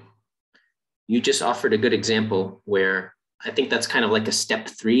 So you just offered a good example where I think that's kind of like a step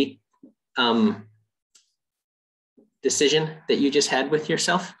 3 decision that you just had with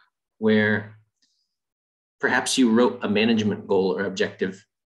yourself, where perhaps you wrote a management goal or objective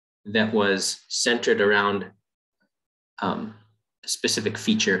that was centered around a specific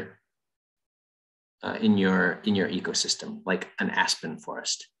feature in your ecosystem, like an aspen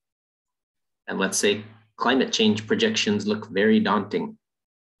forest. And let's say climate change projections look very daunting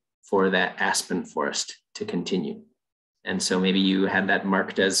for that aspen forest to continue. And so maybe you had that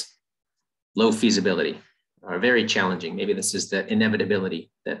marked as low feasibility or very challenging. Maybe this is the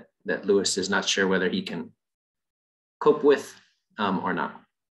inevitability that Lewis is not sure whether he can cope with or not.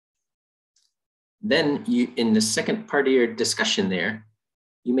 Then you, in the second part of your discussion there,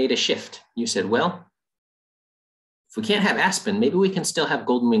 you made a shift. You said, well, if we can't have aspen, maybe we can still have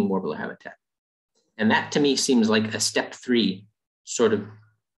golden winged warbler habitat. And that to me seems like a step 3 sort of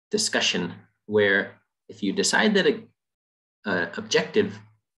discussion, where if you decide that an objective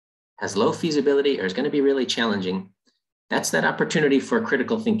has low feasibility or is going to be really challenging, that's that opportunity for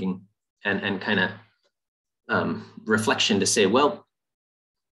critical thinking and kind of reflection to say, well,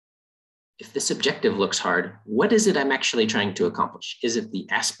 if this objective looks hard, what is it I'm actually trying to accomplish? Is it the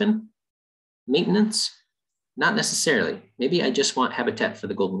aspen maintenance? Not necessarily. Maybe I just want habitat for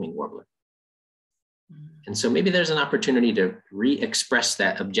the golden winged warbler. And so maybe there's an opportunity to re-express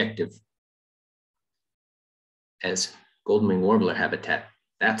that objective as golden winged warbler habitat.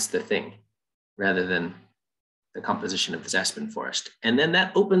 That's the thing, rather than the composition of this aspen forest. And then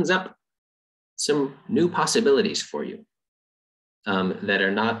that opens up some new possibilities for you that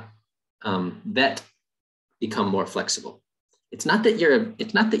are not, that become more flexible. It's not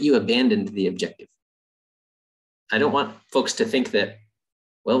that you abandoned the objective. I don't want folks to think that,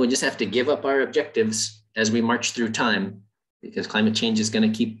 well, we just have to give up our objectives as we march through time because climate change is going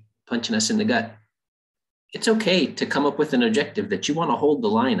to keep punching us in the gut. It's okay to come up with an objective that you want to hold the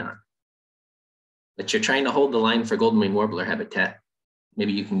line on, but you're trying to hold the line for golden winged warbler habitat.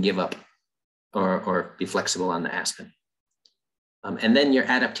 Maybe you can give up or be flexible on the aspen. And then your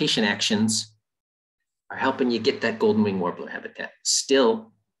adaptation actions are helping you get that golden winged warbler habitat.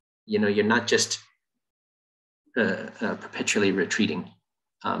 Still, you're not just perpetually retreating.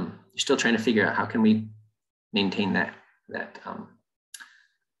 You're still trying to figure out how can we maintain that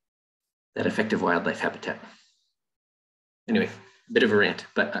effective wildlife habitat. Anyway, a bit of a rant,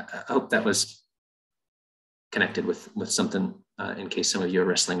 but I hope that was connected with something in case some of you are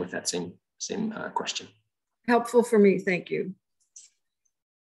wrestling with that same question. Helpful for me, thank you.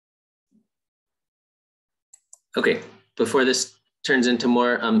 Okay, before this turns into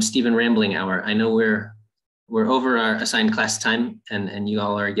more Stephen rambling hour, I know we're over our assigned class time, and you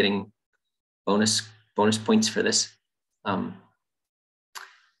all are getting bonus points for this. Are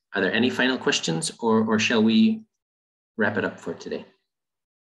there any final questions, or shall we wrap it up for today?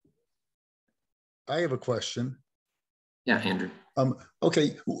 I have a question. Yeah, Andrew.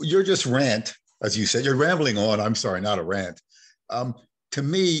 Okay, you're just rant, as you said. You're rambling on. I'm sorry, not a rant. To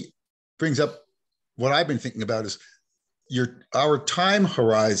me, brings up what I've been thinking about is our time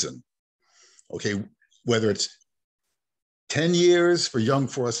horizon. Okay, whether it's 10 years for young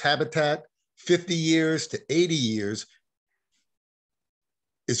forest habitat, 50 years to 80 years,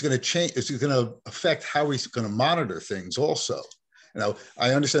 is going to change. It's going to affect how we're going to monitor things also.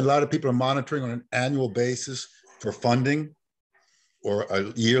 I understand a lot of people are monitoring on an annual basis for funding or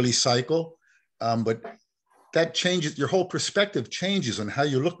a yearly cycle, but that changes, your whole perspective changes on how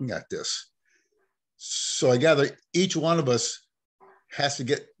you're looking at this. So I gather each one of us has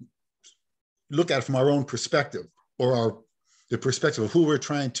to look at it from our own perspective, or the perspective of who we're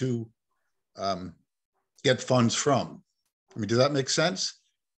trying to get funds from. I mean, does that make sense?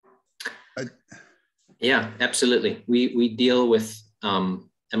 Yeah, absolutely. We deal with, and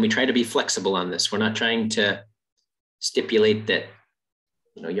we try to be flexible on this. We're not trying to stipulate that,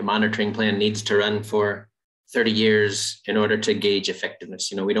 your monitoring plan needs to run for 30 years in order to gauge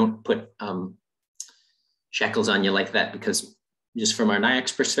effectiveness. We don't put shackles on you like that, because just from our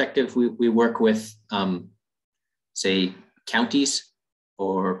NIAC's perspective, we work with, say, counties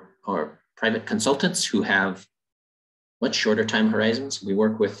or private consultants who have much shorter time horizons. We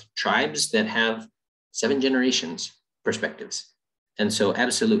work with tribes that have 7 generations perspectives. And so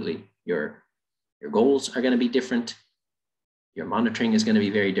absolutely, your goals are going to be different. Your monitoring is going to be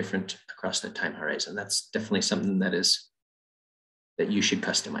very different across the time horizon. That's definitely something that you should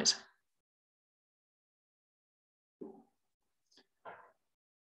customize.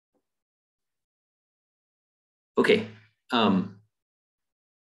 Okay.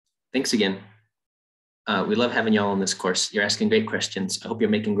 Thanks again. We love having y'all on this course. You're asking great questions. I hope you're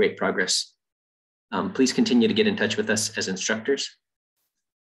making great progress. Please continue to get in touch with us as instructors,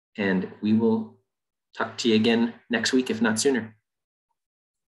 and we will talk to you again next week, if not sooner.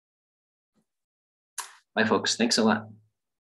 Bye, folks. Thanks a lot.